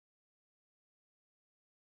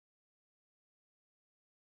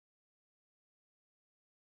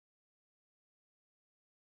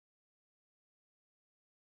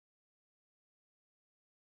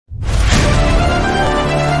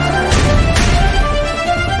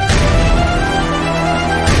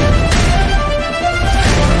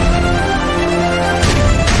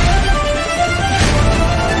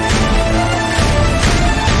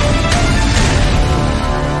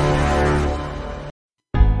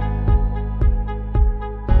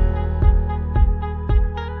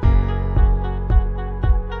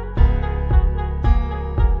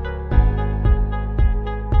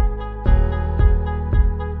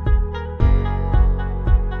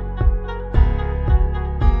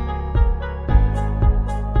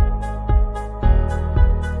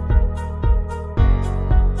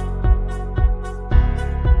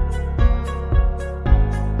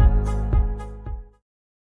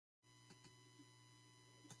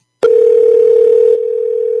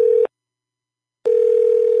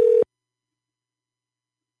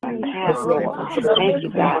Lord. Thank you,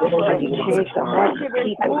 God, for you change the hearts of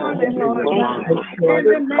people. Thank you, Lord. In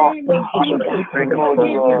the name of Jesus, we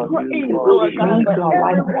give you praise, Lord God, for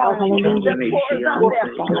everyone that pours out their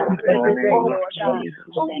heart every day, Lord God,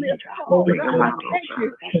 on this call. God, I thank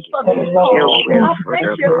you for this call. I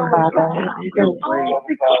thank you, Lord God. It's all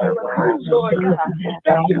because of you, Lord God,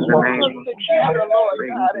 that you brought us together, Lord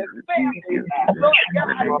God, as family. Lord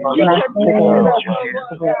God, you continue us,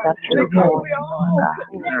 Lord God, because we are all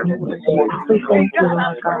connected to you. We thank you, God,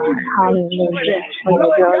 I Lord God. praise you this Hallelujah. morning. For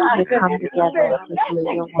Lord your God, to come you together said to do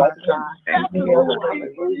your nothing work, can God.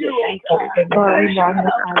 separate from you, oh God. Lord, we God, I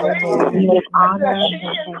magnify your name. praise We you give honor that and it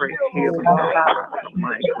is thank your you, will, Lord God. God.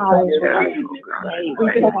 Hallelujah. Praise you this We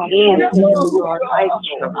morning. put our hands Just to you, for who Lord you God. are.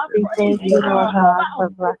 I We praise thank you you, for Lord our God, for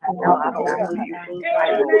spouse, blessing us Lord today. God. In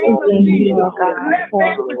the We name of thank you, Jesus, Lord God, let for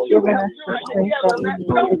that which you giving have us the joined strength that together, we let need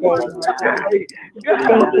no today, one Lord God. separate. We God,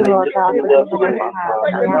 thank I you, thank Lord you God, this for giving us morning for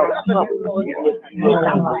your balance what covenant, we Lord need God. in the I Lord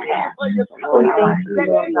thank you God. for your We covenant thank you, that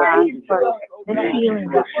Lord you God, gave to for us, oh the God. healing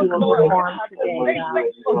that Help you us, will Lord perform God, to today, stay God.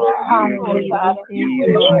 faithful to you, Lord Hallelujah. God, We and thank you you,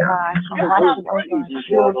 Lord alone. God, for God, I watching over praise our you this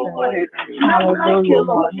children. morning. I thank you, Hallelujah, Lord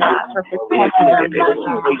Lord God, God. for Thank protecting you, us, Lord thank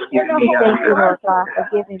you. God. In the We thank whole you, Lord earth, God, for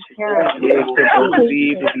giving parents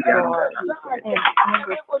patience, Lord, and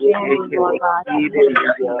understanding, Lord God, to teach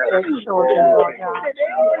their children, Lord God.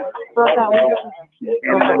 Lord God, we speak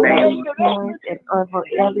over every parent and over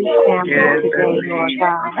every family today, Lord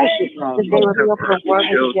God, that they will be able to work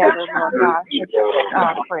together, Lord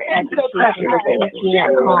God, for education, for teaching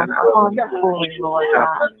at home, for homeschooling, Lord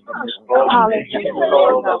God. Hallelujah,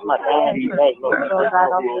 Lord God, we pray for peace, Lord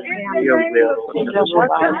God, over the families that work together,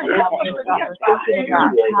 Lord God, for thinking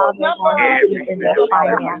about how they want to keep in their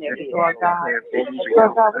finances, Lord God.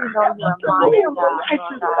 Lord God, we know you're a mighty God,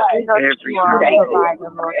 Lord God. We know that you are a provider,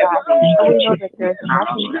 Lord God. And we know that there's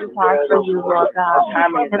nothing too hard for you, Lord God.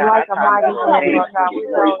 And like a mighty wind, Lord God, we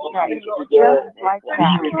know that just like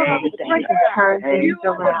that, you can turn things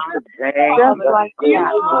around. Just like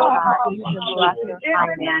that, Lord God, you can bless your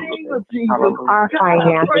finances, our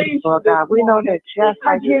finances, Lord God. We know that just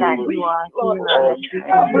like that, you are a healer, that you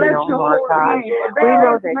can heal, Lord God. We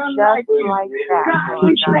know that just like that,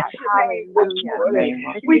 Lord God, hallelujah, that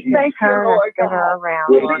you can turn a sinner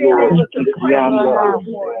around, Lord God. Lord God,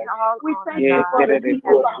 we all honor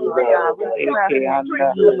God, Lord God. We trust in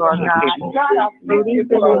you, Lord God.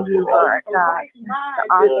 Believing in you, Lord God. The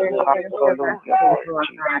author and finisher of our faith, Lord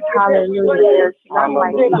God. Hallelujah. There's none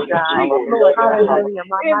like you, God. Hallelujah.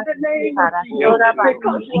 Mama, para soda ba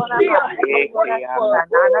soda ba soda soda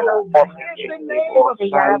nana no.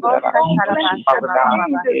 Yara bo sa para ba sa ba ba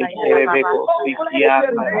ba sa yara ba ba.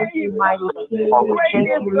 Thank you, mighty King.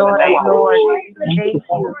 Thank you, Lord of Lords. Thank you,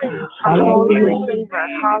 Holy Redeemer.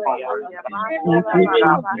 Hallelujah.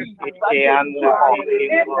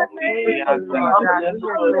 Thank you, Lord God.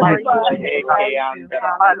 We adore you.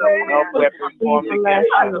 We bless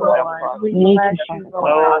you, Lord. We bless you,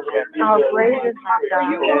 Lord. How great is our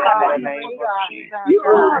God.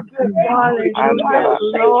 Hallelujah.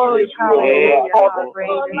 Glory, hallelujah. How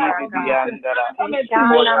great is our God.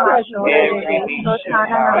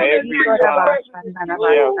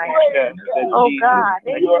 Oh God,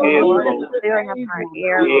 thank you, Lord, for clearing up our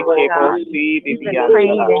air, Lord God. We've been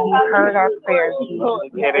praying and you heard our prayers, Jesus.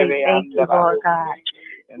 We say thank you, Lord God.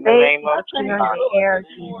 Thank you for clearing the air,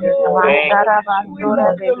 Jesus.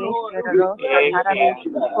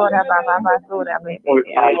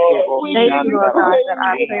 Thank you, Lord God, that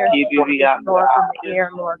our prayers are Lord from the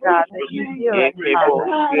air, Lord God, that you hear us, Father.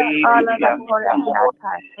 Thank you, Lord God,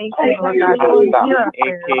 that you hear our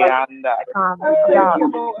prayers about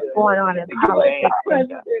what's going on in politics,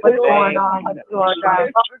 what's going on, Lord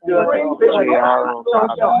God,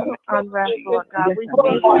 social unrest, Lord God. We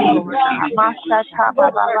thank you, Lord God.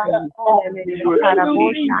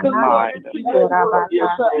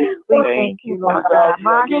 We thank you, Lord God.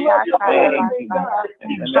 There's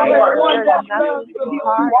nothing too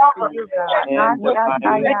hard for you, God.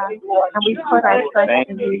 And we put our trust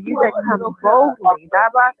in you. You that come boldly.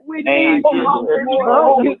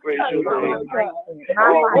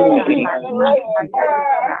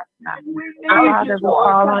 Father, we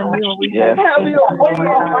call on you and we say thank you, Lord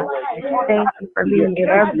God. Thank you for being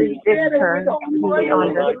every victor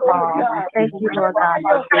on this call. Thank you, Lord God,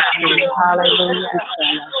 for victory. Hallelujah.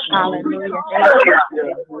 Hallelujah. Thank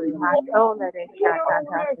you. My soul let it shut out.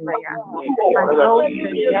 My soul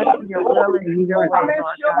says yes to your will and to your way,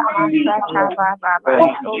 Lord God. We thank you, Lord.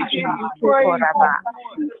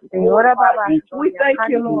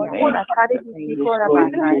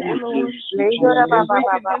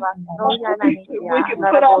 We can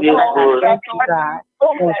put our trust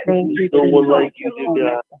Thank you, No one Jesus. like you,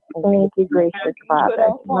 dear God. Thank you, gracious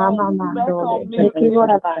Father. Mama Mandole. Thank you, Lord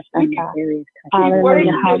of Sata.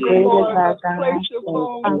 Hallelujah. How great is our God?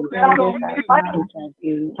 How great is our God?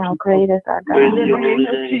 How great is our Praise God? your holy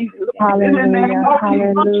name. Hallelujah.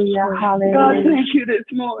 Hallelujah. God, Hallelujah. thank you this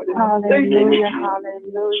morning. Hallelujah.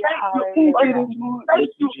 Hallelujah. Thank you Hallelujah. this morning. Thank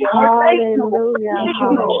you, Hallelujah.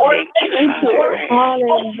 Hallelujah. Thank you.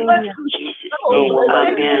 Hallelujah. No one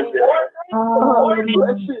like you.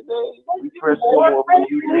 Hallelujah. We press more for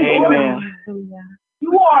you. Amen.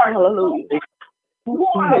 Hallelujah.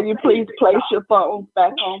 Can you please place your phone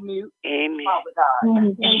back on mute? Amen.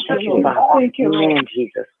 Thank you, Lord. Thank you, Lord. Amen,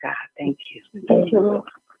 Jesus. God, thank you. Thank you, Lord.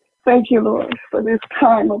 Thank you, Lord, for this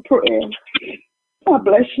time of prayer. I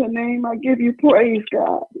bless your name. I give you praise,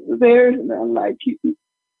 God. There is none like you.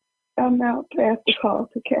 I'll now pass the call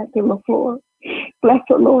to Kathy LaFleur. Bless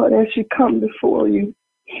the Lord as she come before you,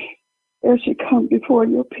 as she come before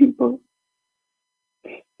your people.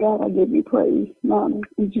 God, I give you praise and honor.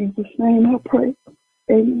 In Jesus' name I pray.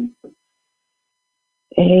 Amen.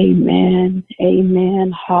 Amen.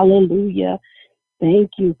 Amen. Hallelujah.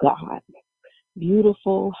 Thank you, God.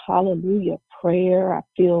 Beautiful. Hallelujah. Prayer. I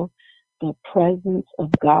feel the presence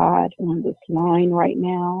of God on this line right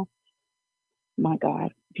now. My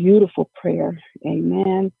God. Beautiful prayer.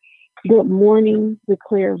 Amen. Good morning.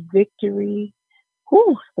 Declare victory.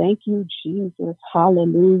 Whew, thank you, Jesus.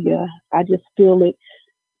 Hallelujah. I just feel it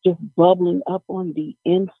just bubbling up on the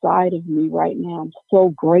inside of me right now. I'm so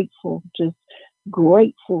grateful, just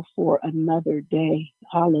grateful for another day.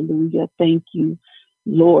 Hallelujah. Thank you,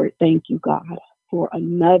 Lord. Thank you, God, for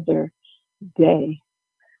another day.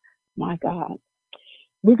 My God.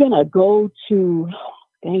 We're going to go to,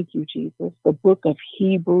 thank you, Jesus, the book of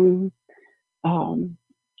Hebrews.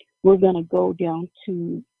 We're going to go down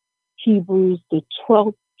to Hebrews, the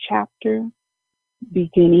 12th chapter,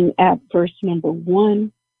 beginning at verse number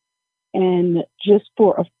 1. And just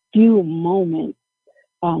for a few moments,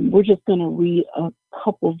 we're just going to read a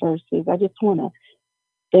couple verses. I just want to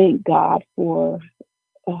thank God for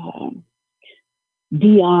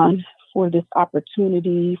Dion for this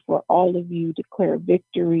opportunity, for all of you declare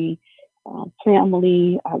victory.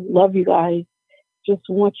 Family, I love you guys. Just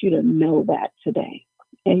want you to know that today.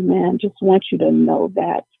 Amen. Just want you to know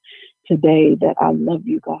that today, that I love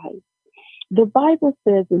you guys. The Bible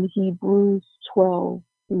says in Hebrews 12,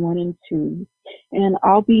 1 and 2, and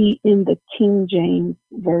I'll be in the King James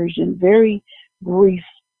Version, very brief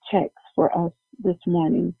text for us this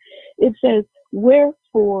morning. It says,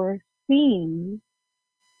 wherefore, seeing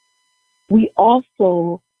we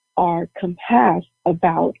also are compassed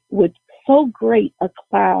about with so great a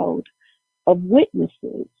cloud of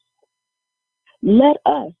witnesses, let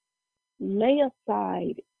us lay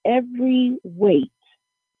aside every weight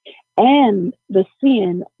and the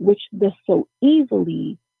sin which does so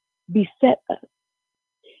easily beset us,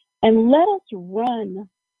 and let us run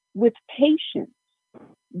with patience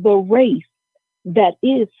the race that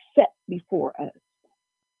is set before us.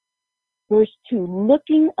 Verse 2,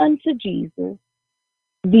 looking unto Jesus,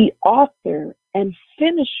 the author and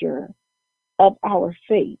finisher of our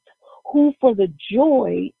faith, who for the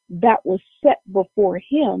joy that was set before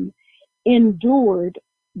him endured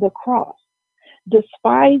the cross,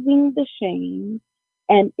 despising the shame,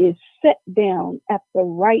 and is set down at the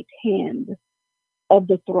right hand of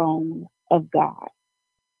the throne of God.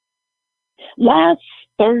 Last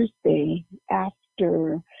Thursday,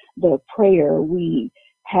 after the prayer, we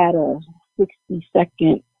had a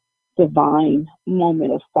 60-second divine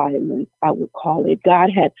moment of silence, I would call it. God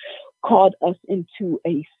had called us into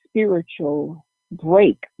a spiritual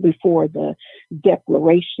break before the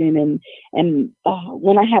declaration. And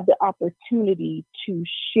when I had the opportunity to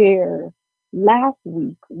share last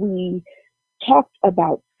week, we talked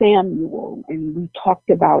about Samuel, and we talked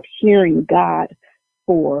about hearing God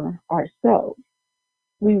for ourselves.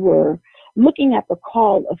 We were looking at the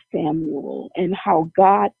call of Samuel and how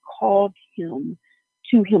God called him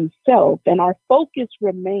to himself, and our focus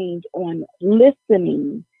remained on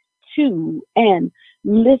listening to and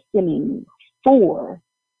listening for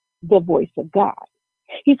the voice of God.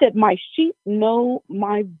 He said, my sheep know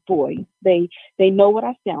my voice. They know what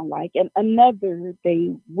I sound like, and another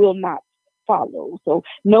they will not follow. So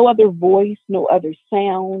no other voice, no other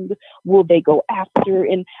sound will they go after.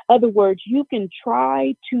 In other words, you can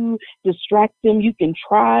try to distract them. You can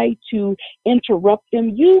try to interrupt them.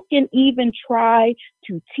 You can even try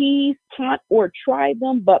to tease, taunt, or try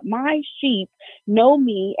them. But my sheep know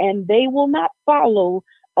me, and they will not follow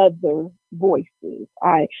other voices.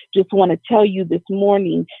 I just want to tell you this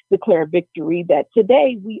morning, Declare Victory, that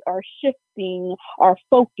today we are shifting our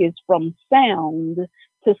focus from sound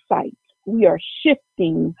to sight. We are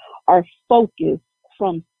shifting our focus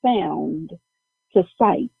from sound to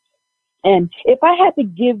sight. And if I had to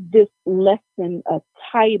give this lesson a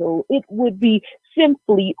title, it would be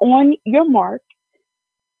simply On Your Mark,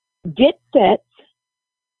 Get Set,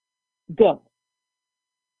 Go.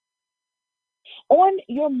 On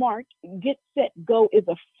your mark, get set, go is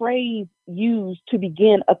a phrase used to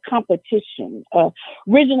begin a competition.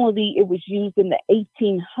 Originally, it was used in the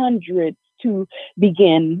 1800s to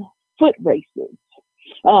begin foot races.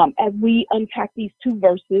 As we unpack these two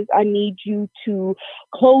verses, I need you to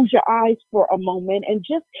close your eyes for a moment and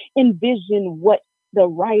just envision what the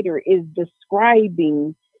writer is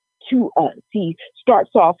describing to us. He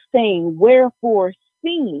starts off saying, wherefore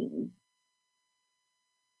seeing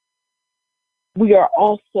we are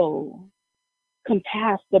also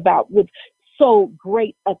compassed about with so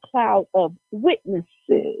great a cloud of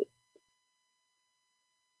witnesses.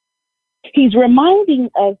 He's reminding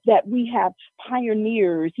us that we have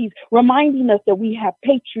pioneers. He's reminding us that we have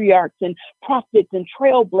patriarchs and prophets and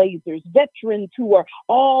trailblazers, veterans who are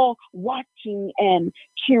all watching and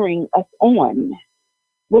cheering us on.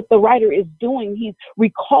 What the writer is doing, he's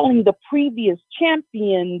recalling the previous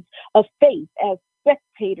champions of faith as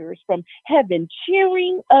spectators from heaven,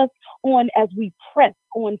 cheering us on as we press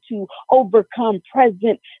on to overcome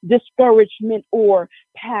present discouragement or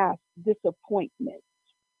past disappointment.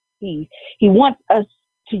 He wants us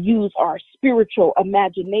to use our spiritual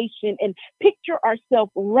imagination and picture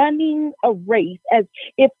ourselves running a race as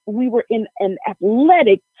if we were in an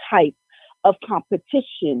athletic type of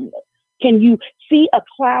competition. Can you see a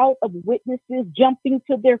cloud of witnesses jumping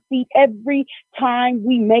to their feet every time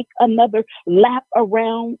we make another lap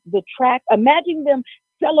around the track? Imagine them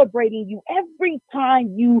celebrating you every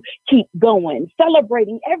time you keep going,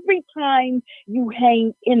 celebrating every time you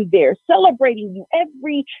hang in there, celebrating you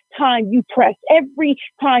every time you press, every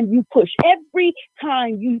time you push, every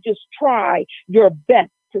time you just try your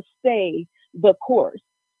best to stay the course.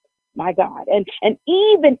 My God. And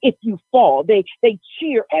even if you fall, they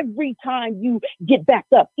cheer every time you get back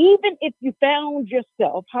up. Even if you found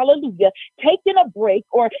yourself, hallelujah, taking a break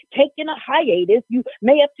or taking a hiatus, you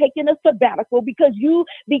may have taken a sabbatical because you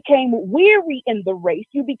became weary in the race.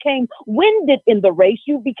 You became winded in the race.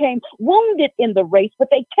 You became wounded in the race, but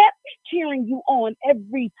they kept cheering you on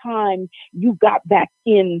every time you got back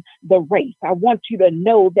in the race. I want you to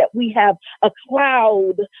know that we have a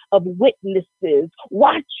cloud of witnesses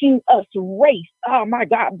watching us race. Oh my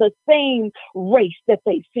God, the same race that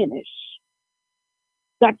they finished.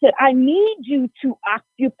 God said, I need you to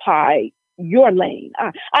occupy your lane.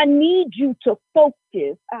 I need you to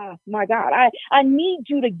focus. My God, I need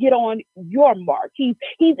you to get on your mark. He's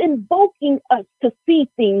invoking us to see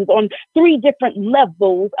things on three different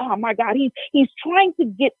levels. Oh my God, he's trying to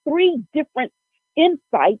get three different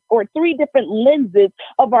insight or three different lenses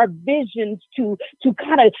of our visions to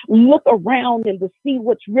kind of look around and to see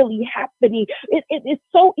what's really happening. It's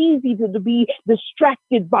so easy to be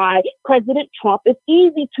distracted by President Trump. It's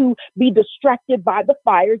easy to be distracted by the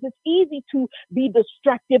fires. It's easy to be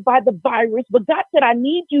distracted by the virus. But God said, I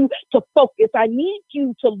need you to focus. I need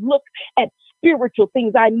you to look at spiritual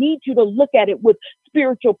things. I need you to look at it with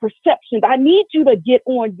spiritual perceptions. I need you to get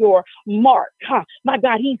on your mark. My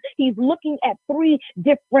God, he's looking at three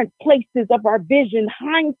different places of our vision.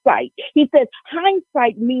 Hindsight. He says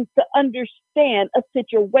hindsight means to understand a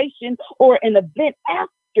situation or an event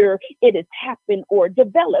after it has happened or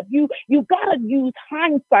developed. You gotta use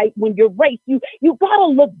hindsight when you're raced. You gotta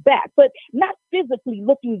look back, but not physically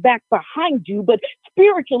looking back behind you, but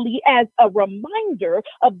spiritually as a reminder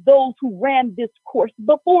of those who ran this course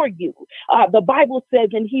before you. The Bible says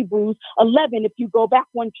in Hebrews 11, if you go back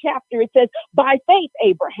one chapter, it says, by faith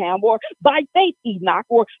Abraham, or by faith Enoch,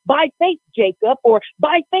 or by faith Jacob, or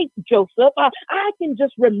by faith Joseph. I can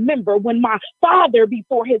just remember when my father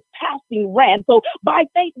before his passing ran. So by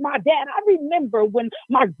faith, my dad, I remember when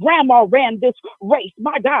my grandma ran this race.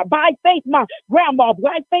 My God, by faith, my grandma,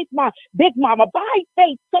 by faith, my big mama, by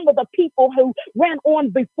faith, some of the people who ran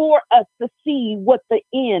on before us to see what the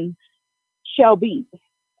end shall be.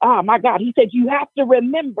 My God, he said, you have to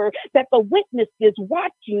remember that the witnesses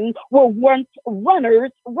watching were once runners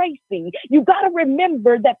racing. You got to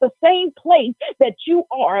remember that the same place that you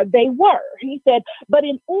are, they were. He said, but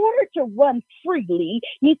in order to run freely,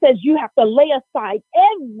 he says, you have to lay aside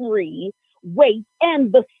every weight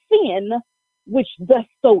and the sin which does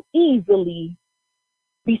so easily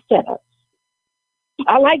beset us.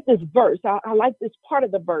 I like this verse. I like this part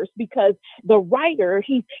of the verse because the writer,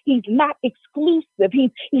 he's not exclusive.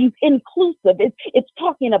 He's inclusive. It's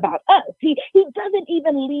talking about us. He doesn't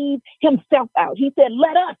even leave himself out. He said,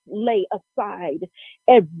 let us lay aside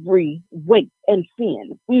every weight and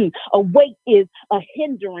sin. A weight is a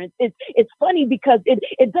hindrance. It's funny because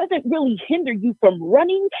it doesn't really hinder you from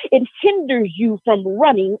running. It hinders you from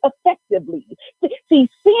running effectively. See,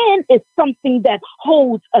 sin is something that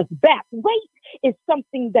holds us back. Weight is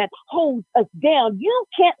something that holds us down. You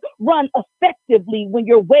can't run effectively when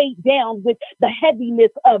you're weighed down with the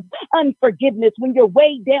heaviness of unforgiveness, when you're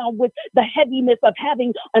weighed down with the heaviness of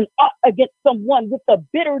having an ought against someone, with the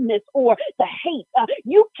bitterness or the hate.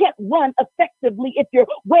 You can't run effectively if you're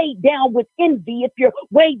weighed down with envy, if you're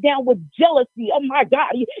weighed down with jealousy. Oh my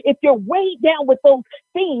God, if you're weighed down with those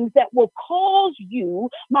things that will cause you,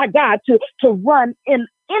 my God, to run an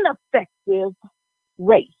ineffective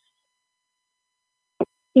race.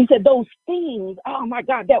 He said those things, oh my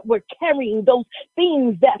God, that we're carrying, those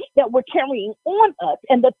things that we're carrying on us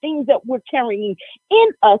and the things that we're carrying in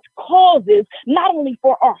us causes not only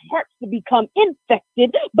for our hearts to become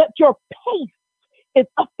infected, but your pace is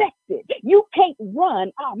affected. You can't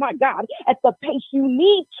run, oh my God, at the pace you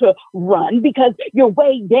need to run because you're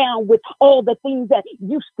weighed down with all the things that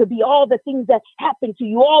used to be, all the things that happened to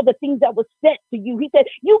you, all the things that were said to you. He said,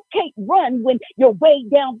 you can't run when you're weighed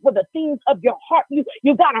down for the things of your heart.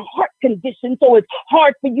 You got a heart condition, so it's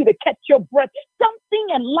hard for you to catch your breath.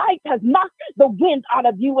 Something in life has knocked the wind out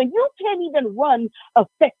of you and you can't even run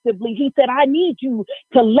effectively. He said, I need you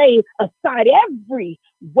to lay aside every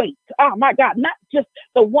weight. Oh my God, not just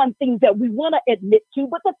the one thing that we want to admit to,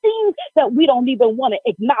 but the things that we don't even want to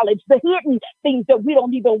acknowledge, the hidden things that we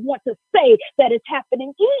don't even want to say that is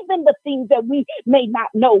happening, even the things that we may not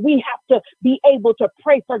know. We have to be able to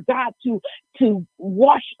pray for God to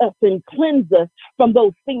wash us and cleanse us from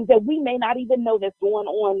those things that we may not even know that's going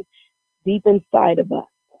on deep inside of us.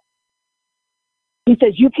 He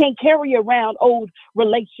says, you can't carry around old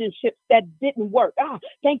relationships that didn't work.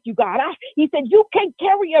 Thank you, God. He said, you can't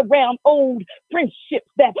carry around old friendships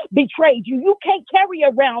that betrayed you. You can't carry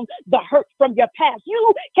around the hurt from your past.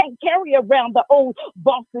 You can't carry around the old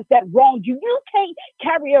bosses that wronged you. You can't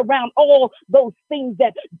carry around all those things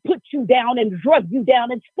that put you down and drug you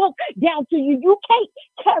down and spoke down to you. You can't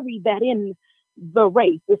carry that in the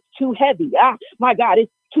race. It's too heavy. My God,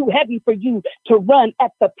 it's too heavy for you to run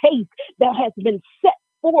at the pace that has been set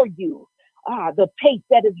for you. The pace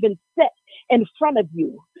that has been set in front of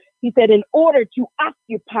you. He said, in order to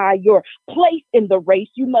occupy your place in the race,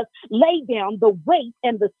 you must lay down the weight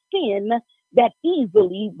and the sin that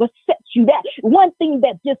easily besets you. That one thing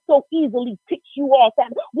that just so easily ticks you off,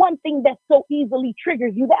 that one thing that so easily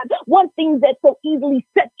triggers you, that one thing that so easily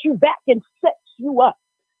sets you back and sets you up.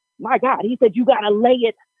 My God, he said, you got to lay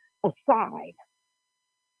it aside.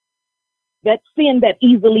 That sin that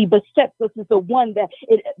easily besets us is the one that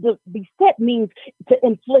the beset means to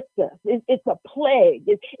inflict us. It's a plague.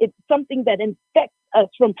 It's something that infects us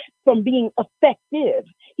from being effective.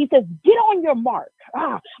 He says, get on your mark.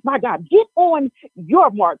 My God, get on your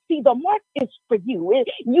mark. See, the mark is for you.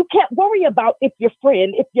 You can't worry about if your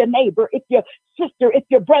friend, if your neighbor, if your sister, if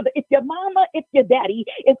your brother, if your mama, if your daddy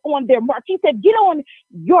is on their mark. He said, get on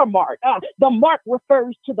your mark. The mark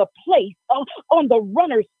refers to the place on the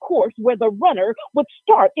runner's course where the runner would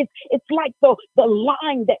start. It's like the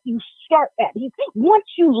line that you start at. Once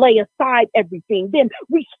you lay aside everything, then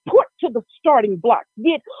report to the starting block.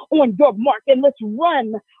 Get on your mark and let's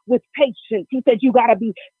run with patience. He said, you got to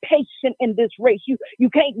be patient in this race. You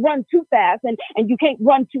can't run too fast and you can't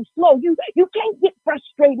run too slow. You can't get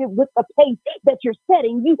frustrated with the pace that you're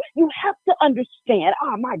setting. You have to understand,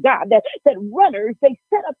 my God, that runners, they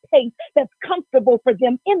set a pace that's comfortable for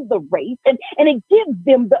them in the race and it gives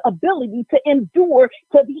them the ability to endure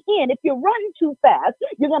to the end. If you run too fast,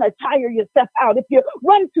 you're going to tire yourself out. If you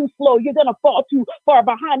run too slow, you're going to fall too far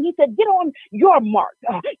behind. He said, get on your mark.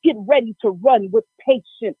 Get ready to run with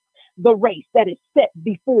patience the race that is set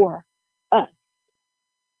before us.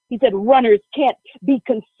 He said runners can't be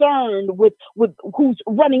concerned with who's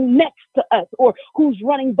running next to us or who's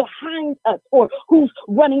running behind us or who's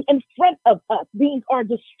running in front of us. These are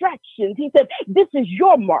distractions. He said, this is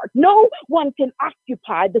your mark. No one can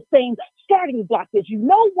occupy the same starting block as you.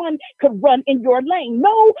 No one could run in your lane.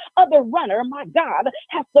 No other runner, my God,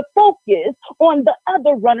 has to focus on the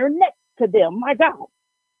other runner next to them, my God.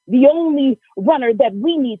 The only runner that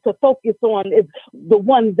we need to focus on is the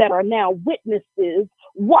ones that are now witnesses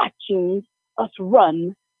watching us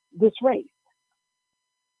run this race.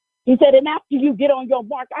 He said, and after you get on your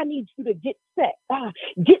mark, I need you to get set.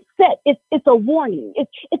 Get set. It's a warning.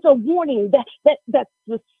 It's a warning that's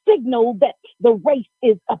the signal that the race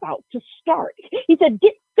is about to start. He said,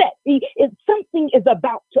 get set. Something is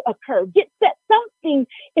about to occur. Get set. Something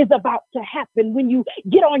is about to happen when you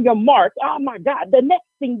get on your mark. Oh my God. The next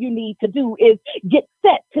thing you need to do is get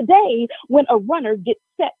set. Today, when a runner gets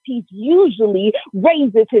set, he usually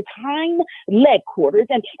raises his hind leg quarters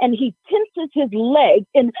and he tenses his leg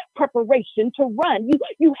in preparation to run.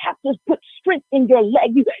 You have to put strength in your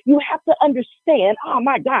leg. You have to understand, oh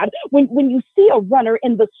my God, when you see a runner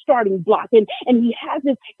in the starting block and he has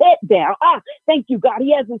his head down, thank you, God,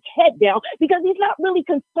 he has his head down because he's not really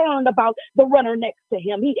concerned about the runner next to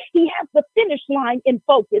him. He has the finish line in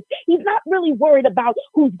focus. He's not really worried about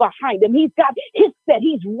who's behind him. He's got his set.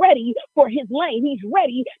 He's ready for his lane. He's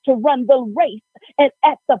ready to run the race and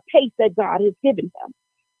at the pace that God has given him.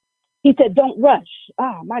 He said, don't rush.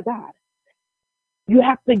 Oh my God. You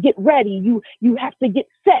have to get ready. You have to get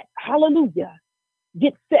set. Hallelujah.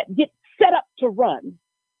 Get set up to run.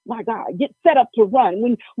 My God, get set up to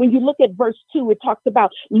run. When you look at verse 2, it talks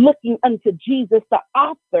about looking unto Jesus, the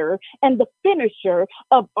author and the finisher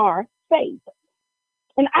of our faith.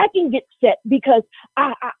 And I can get set because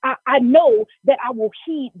I know that I will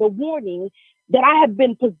heed the warning that I have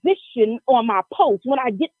been positioned on my post. When I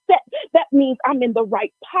get set, that means I'm in the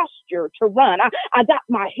right posture to run. I got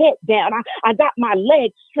my head down. I got my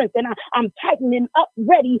legs strengthened. I'm tightening up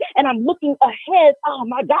ready and I'm looking ahead. Oh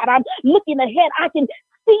my God, I'm looking ahead. I can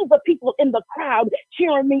see the people in the crowd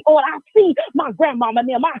cheering me on. I see my grandmama and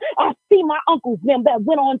them. I see my uncles and them that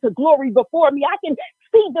went on to glory before me. I can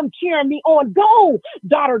see them cheering me on. Go,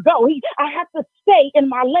 daughter, go. I have to stay in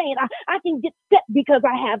my lane. I can get set because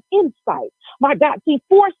I have insight. My God, see,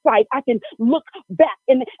 foresight, I can look back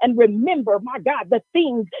and remember, my God, the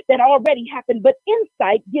things that already happened. But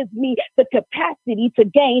insight gives me the capacity to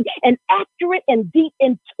gain an accurate and deep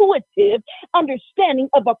intuitive understanding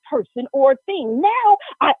of a person or thing. Now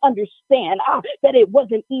I understand that it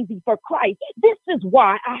wasn't easy for Christ. This is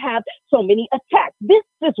why I have so many attacks. This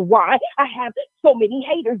is why I have so many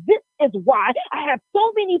haters. This is why I have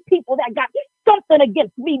so many people that got something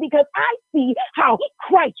against me because I see how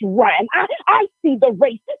Christ ran. I see the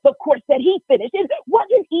race, the course that he finished. It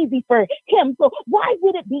wasn't easy for him. So why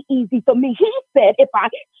would it be easy for me? He said, if I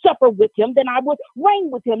suffer with him, then I would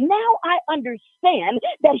reign with him. Now I understand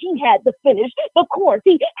that he had to finish the course.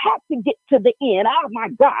 He had to get to the end. Oh my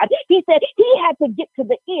God. He said he had to get to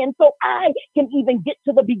the end so I can even get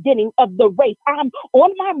to the beginning of the race. I'm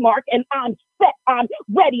on my mark and I'm set. I'm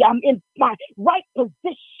ready. I'm in my right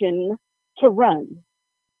position to run.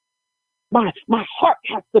 My heart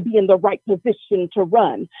has to be in the right position to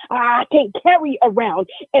run. I can't carry around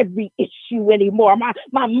every issue anymore.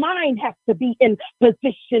 My mind has to be in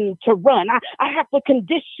position to run. I have to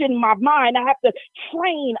condition my mind. I have to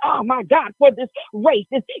train, oh my God, for this race.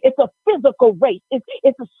 It's a physical race.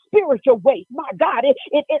 It's a spiritual race. My God,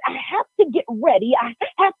 I have to get ready. I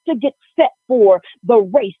have to get set for the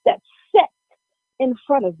race that's set in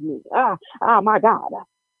front of me. My God.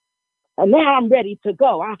 And now I'm ready to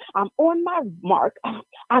go. I'm on my mark.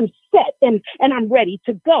 I'm set and I'm ready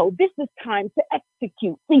to go. This is time to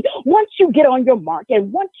execute. See, once you get on your mark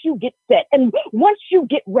and once you get set and once you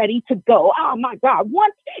get ready to go, oh my God,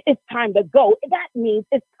 once it's time to go, that means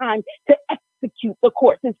it's time to execute the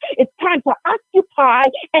course. It's time to occupy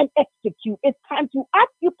and execute. It's time to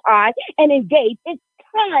occupy and engage. It's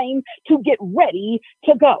time to get ready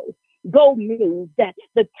to go. Go means that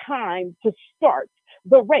the time to start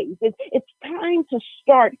the race. It's time to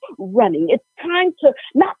start running. It's time to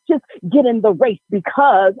not just get in the race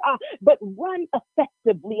because, but run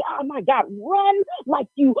effectively. Oh my God, run like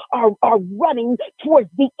you are running towards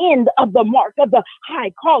the end of the mark of the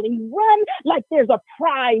high calling. Run like there's a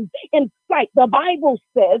prize in sight. The Bible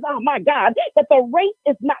says, oh my God, that the race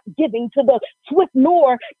is not given to the swift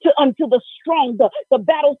nor unto the strong, the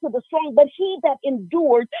battle to the strong, but he that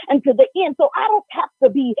endures unto the end. So I don't have to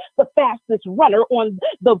be the fastest runner on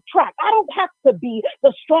the track. I don't have to be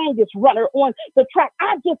the strongest runner on the track.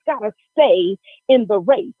 I just got to stay in the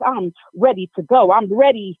race. I'm ready to go. I'm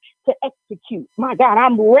ready to execute. My God,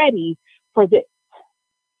 I'm ready for this.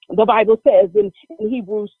 The Bible says in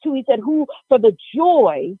Hebrews 2, he said, who for the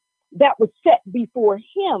joy that was set before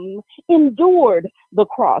him endured the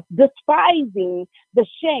cross, despising the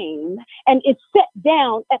shame, and is set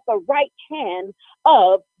down at the right hand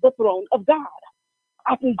of the throne of God.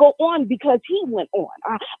 I can go on because he went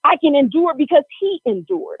on. I can endure because he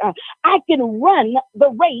endured. I can run the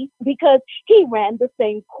race because he ran the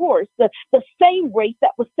same course. The same race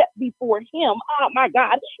that was set before him, oh my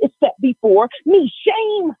God, is set before me.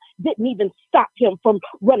 Shame didn't even stop him from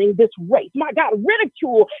running this race. My God,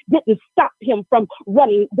 ridicule didn't stop him from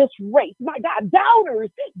running this race. My God, doubters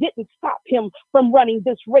didn't stop him from running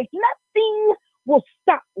this race. Nothing will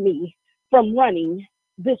stop me from running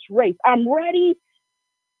this race. I'm ready.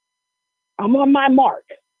 I'm on my mark.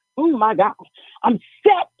 Oh my God. I'm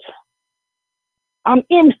set. I'm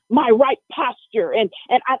in my right posture and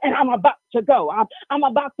I'm about to go. I'm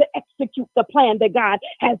about to execute the plan that God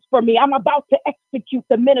has for me. I'm about to execute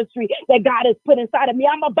the ministry that God has put inside of me.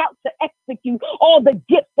 I'm about to execute all the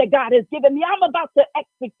gifts that God has given me. I'm about to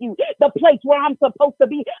execute the place where I'm supposed to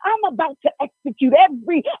be. I'm about to execute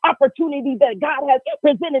every opportunity that God has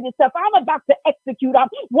presented itself. I'm about to execute. I'm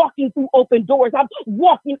walking through open doors. I'm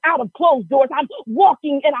walking out of closed doors. I'm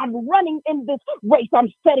walking and I'm running in this race.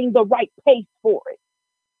 I'm setting the right pace for it.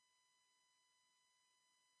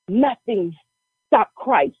 Nothing stopped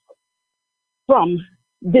Christ from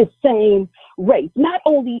this same race. Not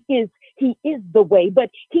only is he the way, but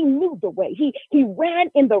he knew the way. He ran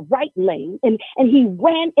in the right lane and he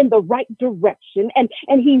ran in the right direction and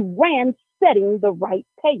he ran setting the right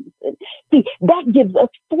pace. And see, that gives us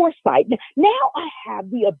foresight. Now I have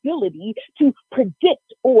the ability to predict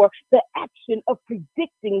or the action of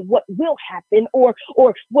predicting what will happen or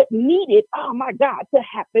what needed, oh my God, to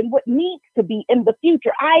happen, what needs to be in the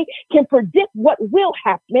future. I can predict what will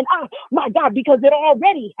happen, oh my God, because it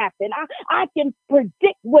already happened. I can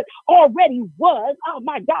predict what already was, oh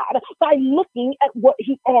my God, by looking at what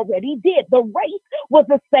he already did. The race was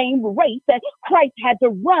the same race that Christ had to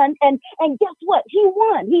run, and guess what? He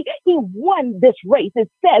won. He won this race. It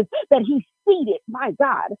says that he seated, my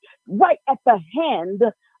God, right at the hand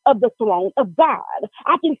of the throne of God.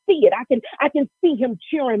 I can see it. I can see him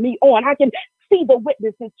cheering me on. I can see the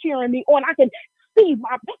witnesses cheering me on. I can see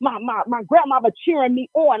my grandmother cheering me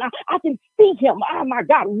on. I can see him, oh my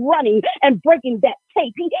God, running and breaking that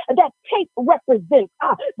tape. That tape represents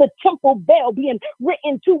the temple veil being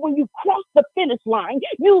written to when you cross the finish line.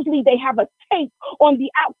 Usually they have a tape on the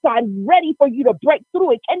outside ready for you to break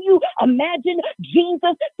through it. Can you imagine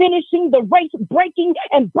Jesus finishing the race, breaking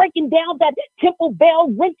down that temple veil,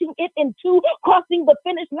 renting it in two, crossing the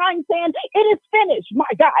finish line, saying, "It is finished, my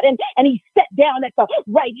God." And he sat down at the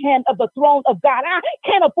right hand of the throne of God. I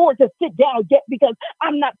can't afford to sit down yet because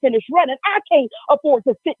I'm not finished running. I can't afford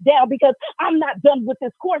to sit down because I'm not done with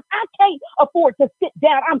this course. I can't afford to sit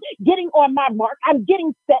down. I'm getting on my mark. I'm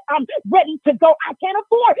getting set. I'm ready to go. I can't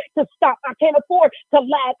afford to stop. I can't afford to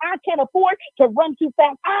lag. I can't afford to run too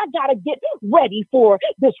fast. I got to get ready for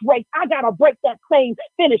this race. I got to break that same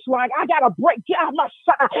finish line. I got to break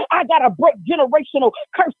generational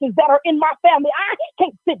curses that are in my family. I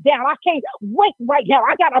can't sit down. I can't wait right now.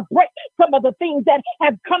 I got to break some of the things that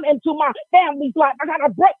have come into my family's life. I got to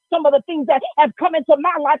break some of the things that have come into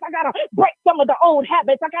my life. I got to break some of the old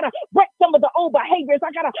habits. I got to break some of the old behaviors.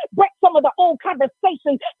 I got to break some of the old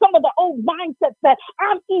conversations, some of the old mindsets that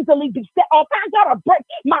I'm easily beset off. I got to break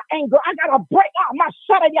my anger. I got to break my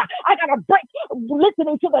shutting. I got to break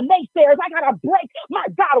listening to the naysayers. I got to break, my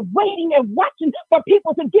God, waiting and watching for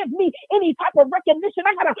people to give me any type of recognition.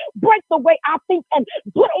 I got to break the way I think and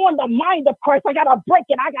put on the mind of Christ. I got to break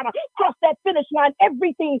it. I got to cross that finish line.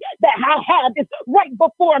 Everything that I have is right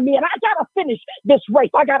before me, and I got to finish this race.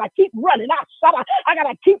 I got to keep running. I got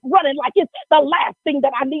to keep running like it's the last thing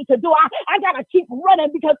that I need to do. I got to keep running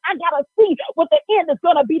because I got to see what the end is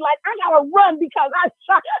going to be like. I got to run because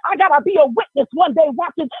I got to be a witness one day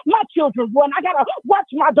watching my children run. I got to watch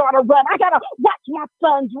my daughter run. I got to watch my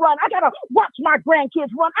sons run. I got to watch my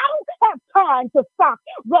grandkids run. I don't have time to stop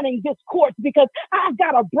running this course because I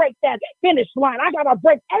got to break that finish line. I got to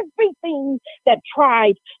break everything that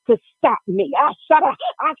tried to stop me. I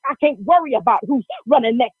can't worry about who's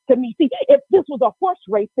running next to me. See, if this was a horse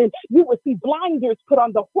race, then you would see blinders put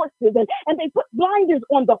on the horses, and they put blinders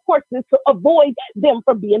on the horses to avoid them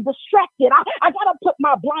from being distracted. I got to put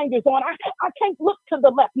my blinders on. I can't look to the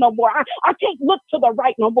left no more. I can't look to the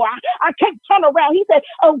right no more. I can't turn around. He said,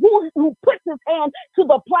 who puts his hand to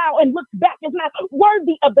the plow and looks back is not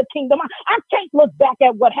worthy of the kingdom. I can't look back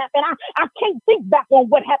at what happened. I can't think back on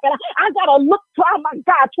what happened. I got to look to, oh my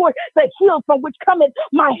God, toward the hills from which cometh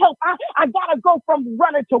my help. I got to go from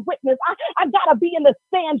runner to witness. I got to be in the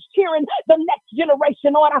stands cheering the next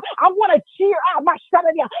generation on. I want to cheer out my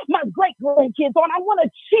great grandkids on. I want to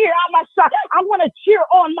cheer out I want to cheer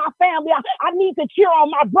on my family. I need to cheer on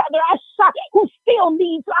my brother who still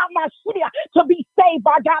needs to be saved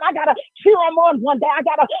by God. I got to cheer them on one day. I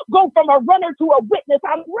got to go from a runner to a witness.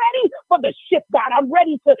 I'm ready for the shift, God. I'm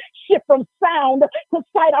ready to shift from sound to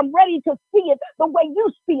sight. I'm ready to see it the way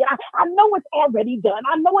you see it. I know it's already done.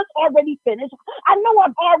 I know it's already finished. I know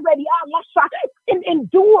I've already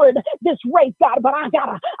endured this race, God, but I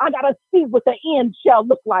gotta see what the end shall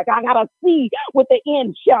look like. I gotta see what the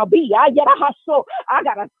end shall be. I gotta hustle. I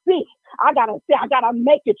gotta see. I gotta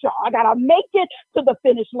make it, y'all. I gotta make it to the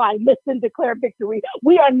finish line. Listen, declare victory.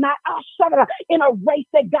 We are not in a race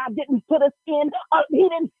that God didn't put us in. He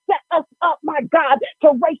didn't set us up, my God,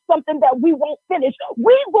 to race something that we won't finish.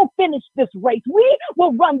 We will finish this race. We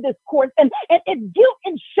will run this course. And if guilt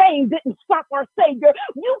and shame didn't stop our Savior,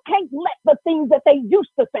 you can't let the things that they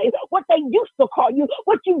used to say, what they used to call you,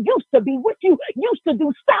 what you used to be, what you used to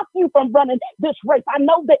do, stop you from running this race. I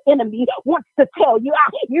know the enemy wants to tell you,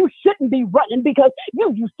 you shouldn't be running because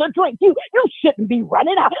you used to drink. You shouldn't be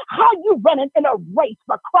running. How you running in a race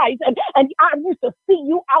for Christ? And I used to see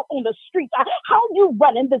you out on the streets. How you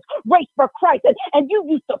running this race for Christ? And you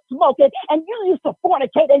used to smoke it, and you used to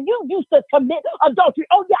fornicate, and you used to commit adultery.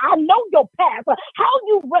 Oh yeah, I know your past. How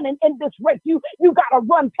you running in this race? You gotta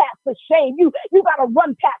run past the shame. You gotta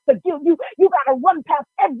run past the guilt. You gotta run past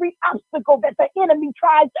every obstacle that the enemy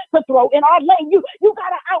tries to throw in our lane. You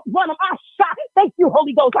gotta outrun them. Thank you,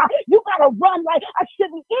 Holy Ghost. You gotta run like I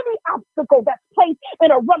shouldn't. Any obstacle that's placed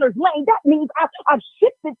in a runner's lane, that means I've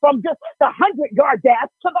shifted from just the 100-yard dash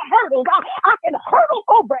to the hurdles. I can hurdle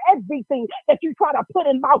over everything that you try to put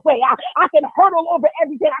in my way. I can hurdle over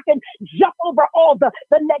everything. I can jump over all the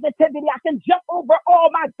negativity. I can jump over all,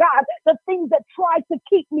 my God, the things that try to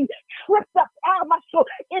keep me tripped up out of my soul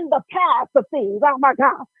in the path of things. Oh my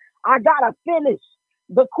God, I gotta finish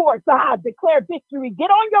the course. Declare victory. Get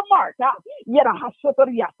on your mark.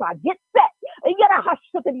 Get set.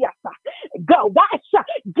 Go.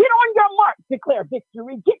 Get on your mark. Declare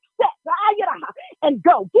victory. Get set. And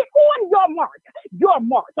go. Get on your mark. Your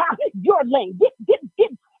mark. Your lane. Get set.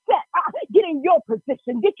 Get in your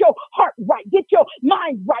position. Get your heart right. Get your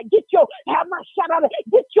mind right. Get your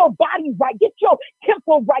body right. Get your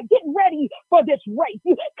temple right. Get ready for this race.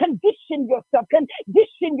 You condition yourself.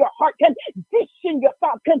 Condition your heart. Condition your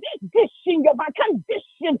thoughts. Condition your mind.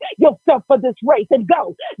 Condition yourself for this race and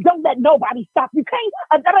go. Don't let nobody stop you.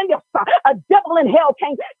 A devil in hell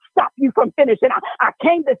can't stop you from finishing. I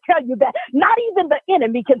came to tell you that not even the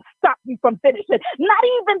enemy can stop you from finishing. Not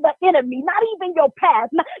even the enemy. Not even your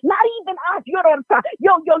past. Not even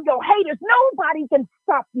your haters. Nobody can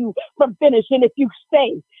stop you from finishing if you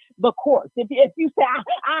stay the course. If you say,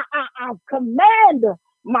 I command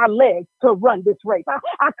my legs to run this race.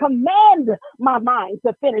 I command my mind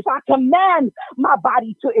to finish. I command my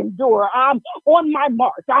body to endure. I'm on my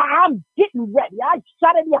mark. I'm getting ready. I'm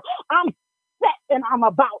set and I'm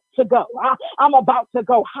about to go. I'm about to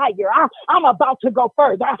go higher. I'm about to go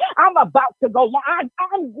further. I'm about to go long.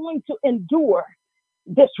 I'm going to endure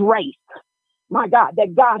this race, my God,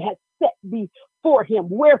 that God has set before him.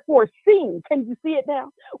 Wherefore seeing, can you see it now?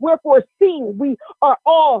 Wherefore seeing we are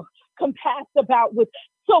all compassed about with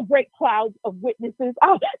so great clouds of witnesses.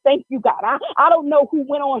 Thank you, God. I don't know who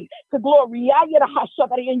went on to glory.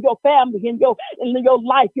 In your family, in your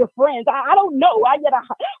life, your friends. I don't know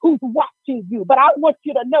who's watching you, but I want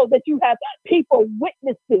you to know that you have people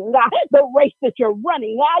witnessing the race that you're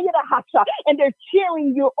running. And they're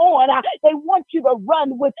cheering you on. They want you to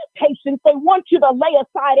run with patience. They want you to lay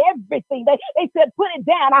aside everything. They said, put it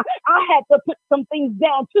down. I had to put some things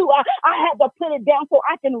down too. I had to put it down so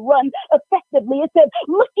I can run effectively. It said,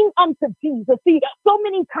 looking unto Jesus. See, so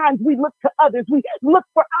many times we look to others. We look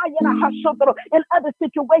for in other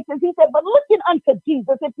situations. He said, but looking unto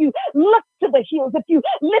Jesus, if you look to the hills, if you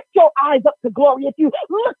lift your eyes up to glory, if you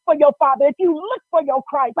look for your Father, if you look for your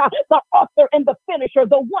Christ, the author and the finisher,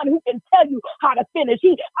 the one who can tell you how to finish.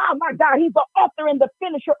 My God, he's the author and the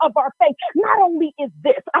finisher of our faith. Not only is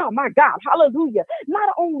this, oh my God, hallelujah. Not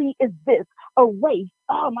only is this a race,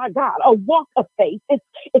 oh my God, a walk of faith.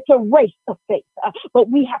 It's a race of faith, but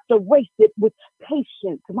we have to race it with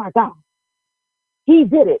patience, my God. He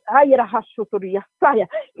did it.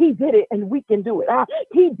 He did it and we can do it.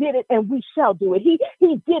 He did it and we shall do it. He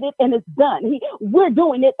did it and it's done. We're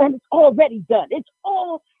doing it and it's already done. It's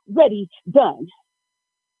already done.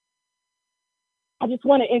 I just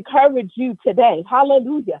want to encourage you today.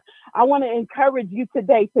 Hallelujah. I want to encourage you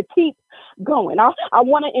today to keep going. I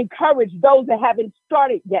want to encourage those that haven't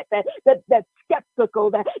started yet, that's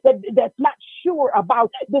skeptical, that's not sure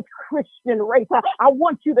about this Christian race. I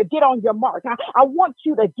want you to get on your mark. I want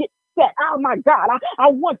you to get set. Oh my God, I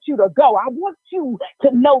want you to go. I want you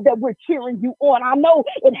to know that we're cheering you on. I know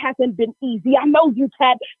it hasn't been easy. I know you've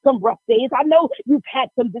had some rough days. I know you've had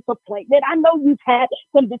some disappointment. I know you've had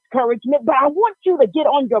some discouragement, but I want you to get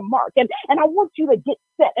on your mark and I want you to get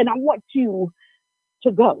set and I want you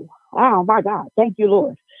to go. Oh my God. Thank you,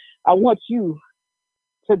 Lord. I want you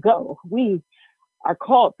to go. We are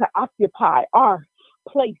called to occupy our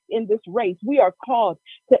place in this race. We are called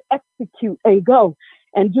to execute and go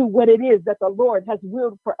and do what it is that the Lord has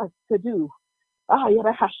willed for us to do.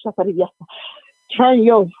 Turn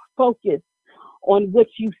your focus on what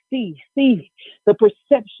you see. See the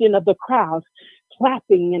perception of the crowd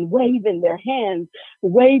clapping and waving their hands,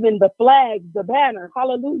 waving the flags, the banner,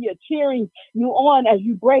 hallelujah, cheering you on as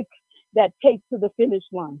you break that tape to the finish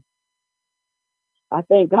line. I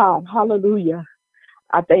thank God, hallelujah.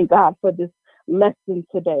 I thank God for this lesson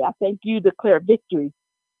today. I thank you, declare victory.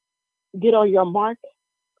 Get on your mark,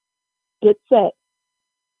 get set,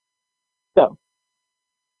 go.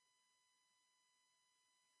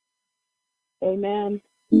 Amen.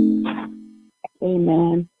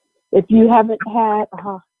 Amen. If you haven't had,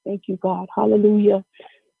 thank you, God, hallelujah.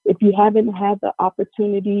 If you haven't had the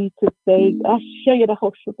opportunity to say,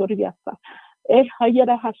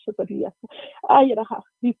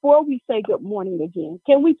 before we say good morning again,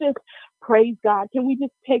 can we just praise God? Can we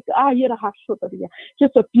just take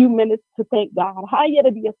just a few minutes to thank God?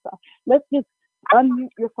 Let's just unmute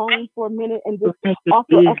your phone for a minute and just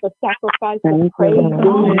offer up a sacrifice of praise.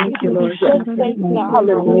 Thank you, Lord. Just thank God.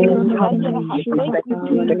 Hallelujah. Thank you,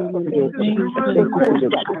 Jesus.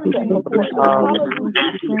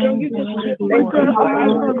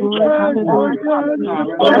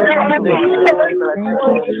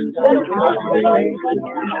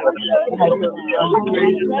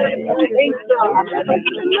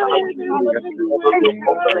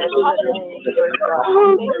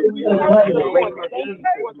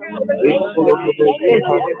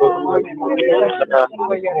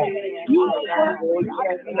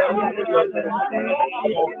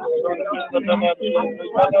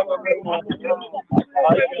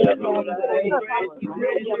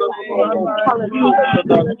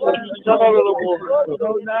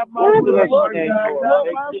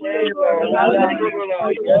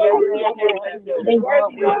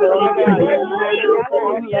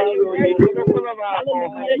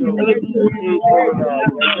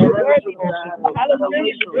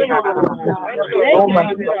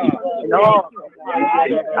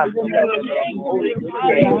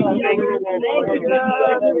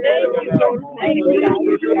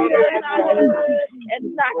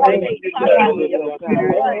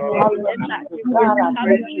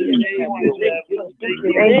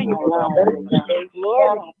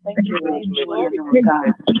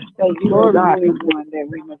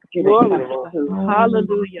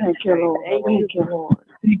 Hallelujah. Thank you, Lord.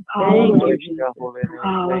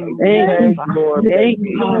 Thank you, Lord. Thank you, Lord. Thank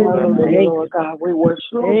you, Lord God. We worship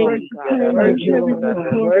you, God. Thank you, Lord.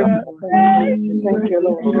 Thank you,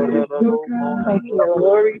 Lord. Thank you, Lord.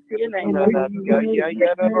 Glory to your name.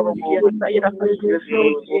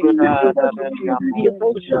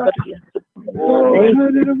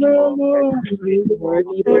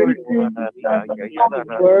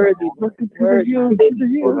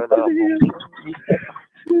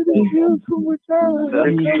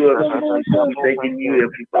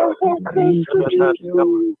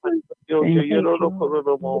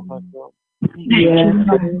 Yes.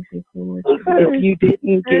 If you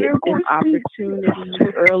didn't get an opportunity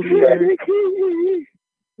earlier,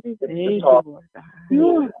 thank you,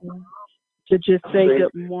 Lord God, to just say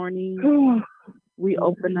good morning, we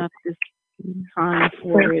open up this time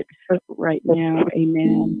for it right now.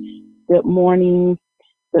 Amen. Good morning.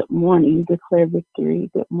 Good morning. Declare victory.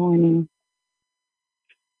 Good morning.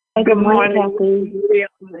 Good morning.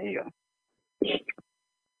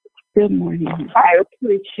 Good morning. I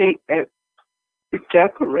appreciate that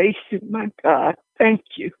declaration, my God. Thank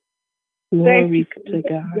you. Glory to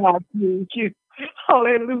God. God, thank you.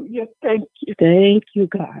 Hallelujah. Thank you. Thank you,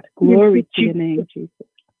 God. Glory to your name, Jesus.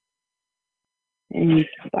 Thank you,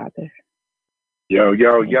 Father. Yo.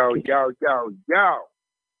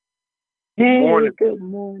 Hey, good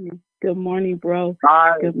morning. Good morning, bro.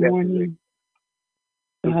 Good morning.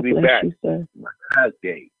 God bless you, sir.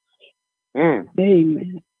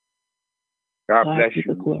 Amen. God bless you.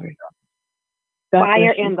 The glory.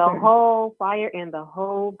 Fire in the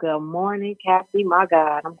hole. Good morning, Kathy. My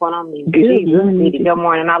God, I'm going on mute. Good morning. Good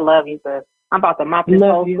morning. I love you, sis. I'm about to mop this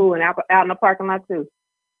whole school and out in the parking lot too.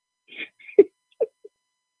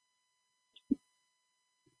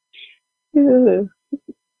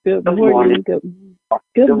 Good morning.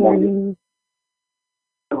 Good morning.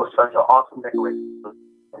 was such an awesome decoration.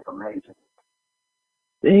 It's amazing.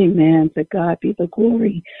 Amen. To God be the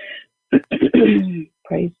glory.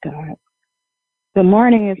 Praise God. Good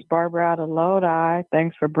morning, it's Barbara out of Lodi.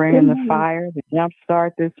 Thanks for bringing the Good morning. fire, the jump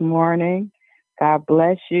start this morning. God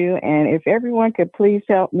bless you. And if everyone could please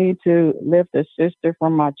help me to lift a sister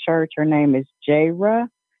from my church. Her name is Jaira.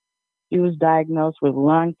 She was diagnosed with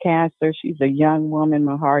lung cancer. She's a young woman.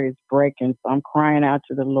 My heart is breaking, so I'm crying out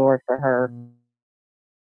to the Lord for her.